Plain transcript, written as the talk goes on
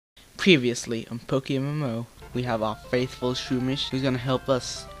Previously on PokeMMO, we have our faithful Shroomish who's gonna help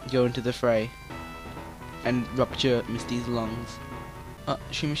us go into the fray and rupture Misty's lungs.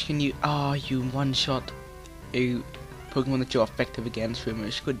 Shroomish, can you... you one-shot a Pokemon that you're effective against,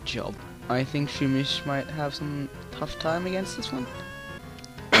 Shroomish. Good job. I think Shroomish might have some tough time against this one.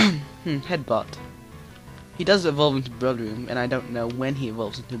 Headbutt. He does evolve into Veriloom, and I don't know when he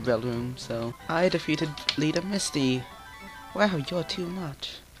evolves into Veriloom, so... I defeated Leader Misty. Wow, you're too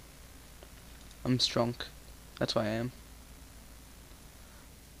much. I'm strong. That's why I am.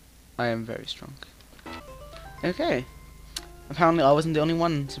 I am very strong. Okay. Apparently I wasn't the only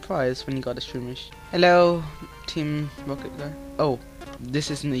one surprised when you got a Shroomish. Hello, Team Rocket guy. Oh,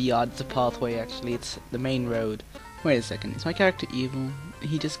 this isn't the yard, it's a pathway actually. It's the main road. Wait a second, is my character evil?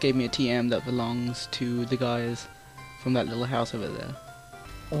 He just gave me a TM that belongs to the guys from that little house over there.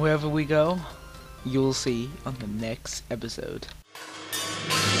 Wherever we go, you'll see on the next episode.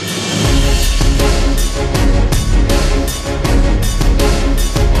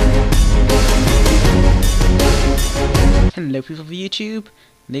 Hello people of YouTube,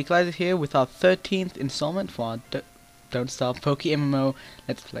 LeEqualizer here with our 13th installment for our Don't Starve PokeMMO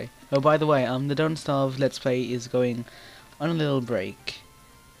Let's Play. Oh, by the way, the Don't Starve Let's Play is going on a little break,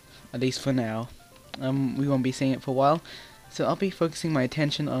 at least for now. We won't be seeing it for a while, so I'll be focusing my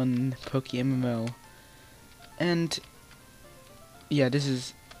attention on PokeMMO. And yeah, this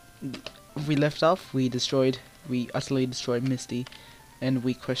is... we left off, we utterly destroyed Misty, and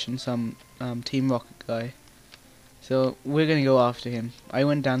we questioned some Team Rocket guy. So we're gonna go after him. I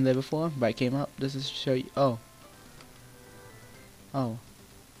went down there before, but I came up. This is to show you. Oh.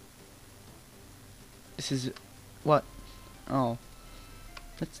 This is what? Oh.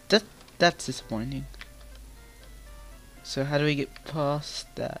 That's disappointing. So how do we get past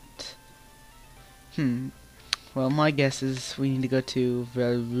that? Well, my guess is we need to go to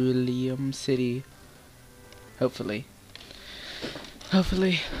Veriloom City. Hopefully.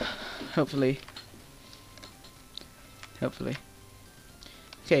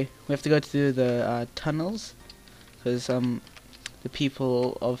 Okay, we have to go to the tunnels, because the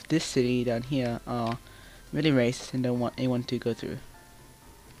people of this city down here are really racist and don't want anyone to go through.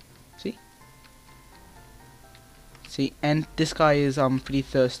 See, and this guy is pretty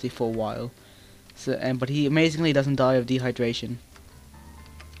thirsty for a while. So, but he amazingly doesn't die of dehydration.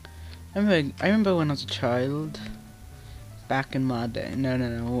 I remember when I was a child, back in my day.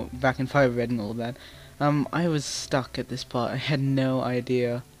 No, back in Fire Red and all that. I was stuck at this part. I had no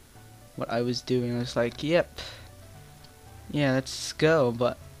idea what I was doing. I was like, yep, yeah, let's go.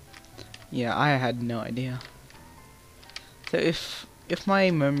 But yeah, I had no idea. So if my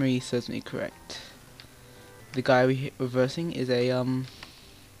memory serves me correct, the guy we're reversing is a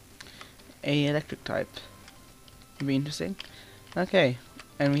electric type. It'll be interesting. Okay,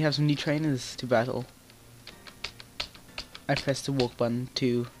 and we have some new trainers to battle. I pressed the walk button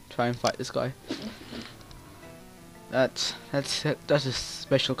to try and fight this guy. That's a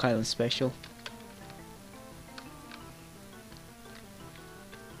special kind of special.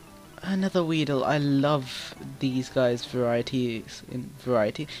 Another Weedle. I love these guys' varieties in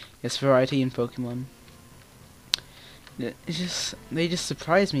variety. Yes, variety in Pokemon. They just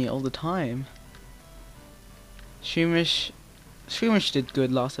surprise me all the time. Shroomish did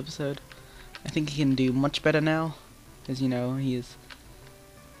good last episode. I think he can do much better now, as you know he is.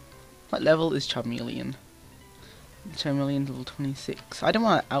 What level is Charmeleon? Charmeleon level 26. I don't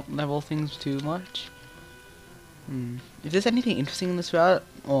want to out-level things too much. If there's anything interesting in this route,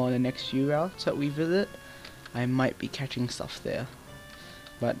 or the next few routes that we visit, I might be catching stuff there.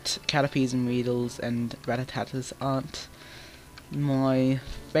 But Caterpies and Weedles and Ratatatas aren't my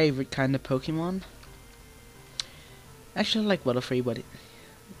favorite kind of Pokemon. Actually, I like Butterfree,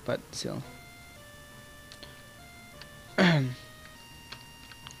 but still.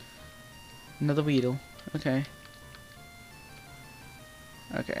 Another Weedle. Okay.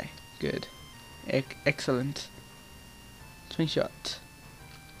 Okay, good. Excellent. Swing shot.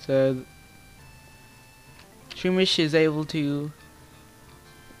 So Shroomish is able to...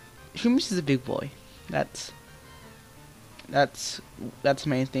 Shroomish is a big boy. That's the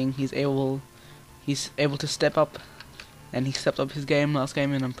main thing. He's able to step up, and he stepped up his game last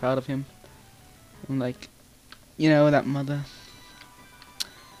game, and I'm proud of him. I'm like, you know, that mother.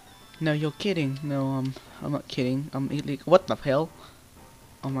 No, you're kidding. No, I'm not kidding. I'm illegal. What the hell?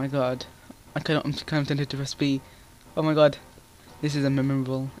 Oh my god. I'm kind of tempted to press B. Oh my god. This is a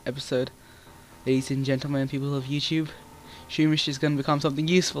memorable episode. Ladies and gentlemen, people of YouTube, Shroomish is going to become something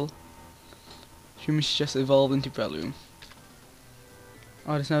useful. Shroomish just evolved into Veriloom.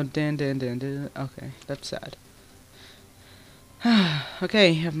 Oh, there's no dan. Okay, that's sad.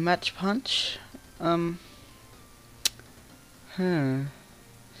 Okay, have match punch. Huh.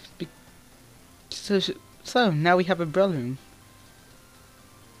 Be so now we have a Veriloom,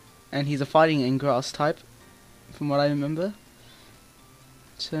 and he's a fighting and grass type, from what I remember.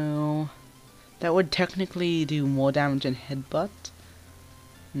 So that would technically do more damage than headbutt.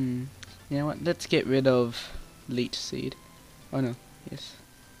 You know what? Let's get rid of Leech Seed. Oh no, yes.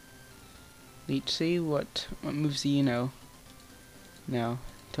 Leech Seed. What moves do you know? Now,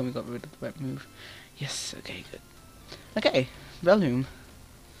 tell me got rid of the wet move. Yes. Okay. Good. Okay, Veriloom.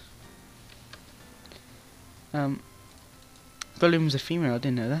 Veriloom's a female. I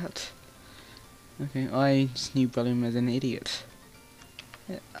didn't know that. Okay, I just knew Veriloom as an idiot.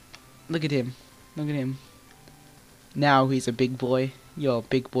 Yeah, look at him. Look at him. Now he's a big boy. You're a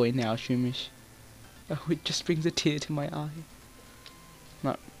big boy now, Shroomish. Oh, it just brings a tear to my eye.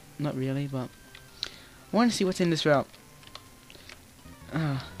 Not really, but I want to see what's in this route.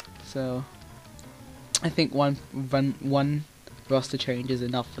 So I think one roster change is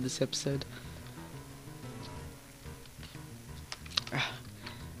enough for this episode.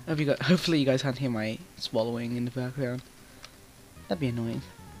 Hopefully you guys can't hear my swallowing in the background. That'd be annoying.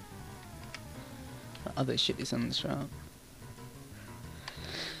 What other shit is on this route?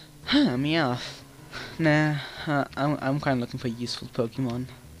 Meow. Nah, I'm kind of looking for useful Pokemon.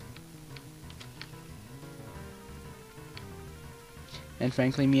 And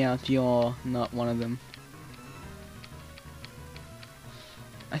frankly, Meowth, you're not one of them.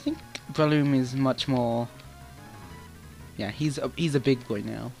 I think Veriloom is much more. Yeah, he's a big boy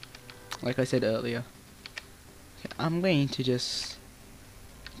now, like I said earlier. Okay, I'm going to just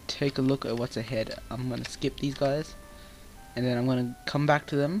take a look at what's ahead. I'm gonna skip these guys, and then I'm gonna come back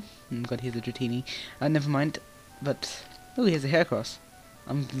to them. Oh god, here's a Dratini. Never mind. But oh, here's a Heracross.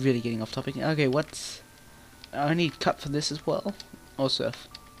 I'm really getting off topic. Okay, what's? I need cut for this as well. Or surf.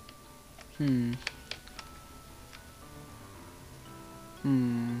 How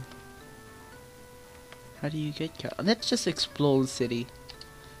do you get cut? Let's just explore the city,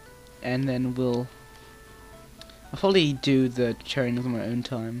 and then I'll probably do the train on my own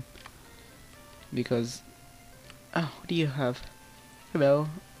time. Because, oh, what do you have? Hello,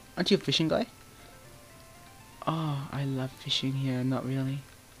 aren't you a fishing guy? Oh, I love fishing here. Not really.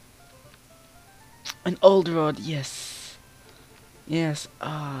 An old rod, yes. Yes,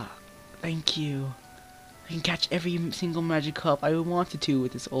 thank you. I can catch every single Magikarp I wanted to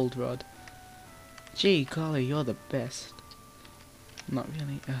with this old rod. Gee golly, you're the best. Not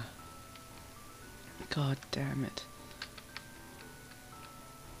really, god damn it.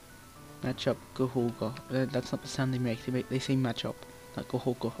 Match up, go ho go. That's not the sound they make. They say match up, not go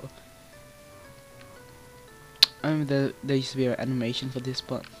ho go ho. I remember there used to be an animation for this,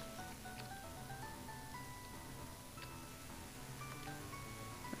 but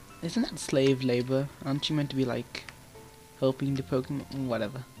isn't that slave labor? Aren't you meant to be like helping the Pokemon?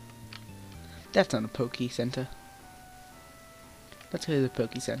 Whatever. That's not a Poke Center. Let's go to the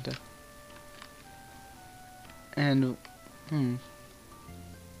Poke Center. And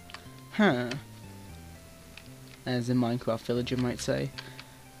as a Minecraft villager might say.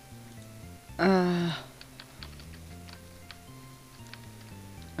 Okay,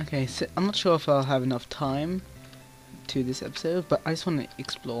 so I'm not sure if I'll have enough time to this episode, but I just want to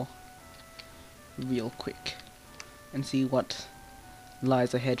explore real quick and see what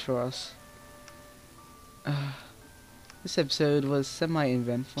lies ahead for us. This episode was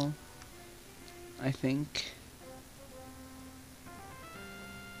semi-eventful, I think.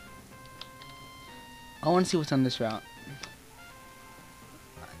 I want to see what's on this route.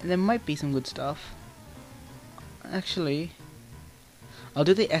 There might be some good stuff. Actually, I'll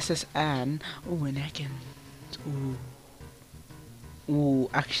do the SS Anne. Oh, and Ekans. Ooh. Ooh,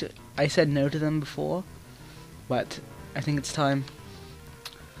 actually, I said no to them before, but I think it's time.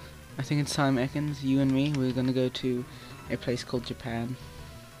 I think it's time, Ekans, you and me, we're gonna go to a place called Japan,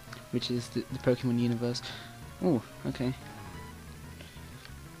 which is the Pokemon universe. Oh, okay.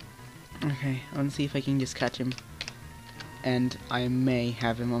 Okay, I want to see if I can just catch him, and I may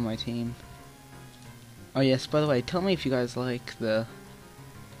have him on my team. Oh yes, by the way, tell me if you guys like the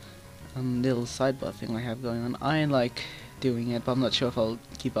little sidebar thing I have going on. I like doing it, but I'm not sure if I'll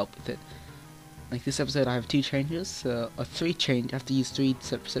keep up with it. Like this episode I have 2 changes, or 3 change. I have to use 3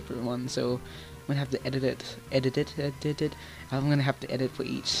 separate ones, so I'm gonna have to edit it. I'm gonna have to edit for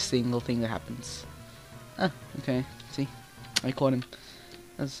each single thing that happens. Ah, okay, see, I caught him.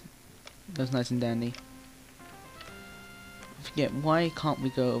 That was nice and dandy. I forget, why can't we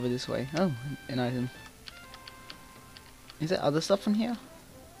go over this way? Oh, an item. Is there other stuff in here?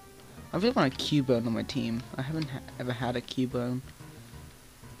 I really want a Cubone on my team. I haven't ever had a Cubone.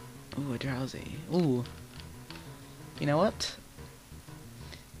 Ooh, a Drowsy. Ooh. You know what?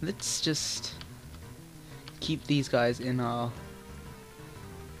 Let's just keep these guys in our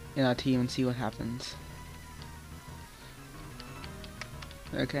team and see what happens.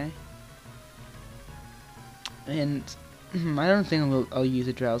 Okay. And I don't think I'll use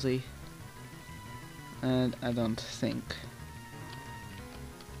a Drowsy. And I don't think.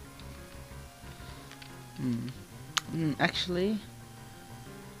 Actually,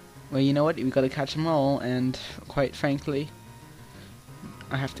 well, you know what? We gotta catch them all, and quite frankly,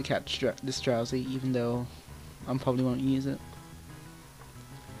 I have to catch this Drowsy, even though I probably won't use it.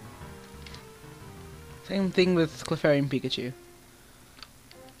 Same thing with Clefairy and Pikachu.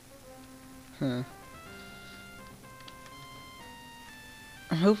 Huh.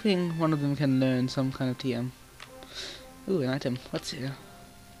 I'm hoping one of them can learn some kind of TM. Ooh, an item. What's here?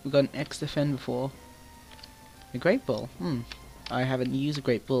 We got an X defend before. A Great Ball. I haven't used a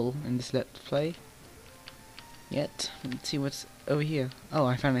Great Ball in this Let's Play yet. Let's see what's over here. Oh,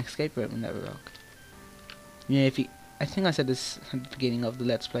 I found an escape rope in that rock. Yeah, I think I said this at the beginning of the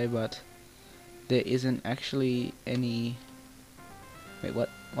Let's Play, but there isn't actually any. Wait, what?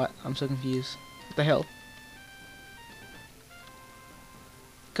 What? I'm so confused. What the hell?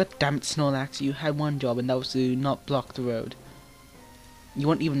 God damn it, Snorlax! You had one job, and that was to not block the road. You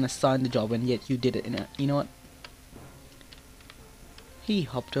weren't even assigned the job, and yet you did it. You know what? He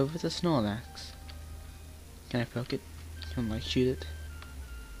hopped over the Snorlax. Can I poke it? Can I shoot it?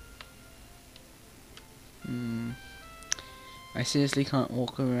 I seriously can't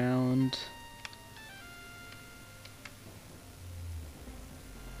walk around.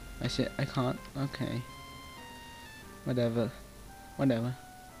 I can't. Okay. Whatever.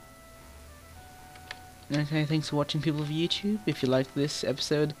 Okay, thanks for watching, people of YouTube. If you liked this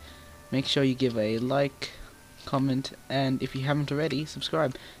episode, make sure you give a like, comment, and if you haven't already,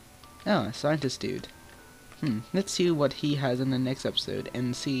 subscribe. Oh, scientist dude. Let's see what he has in the next episode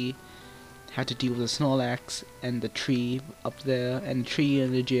and see how to deal with the Snorlax and the tree up there and the tree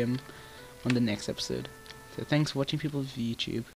in the gym on the next episode. So thanks for watching, people of YouTube.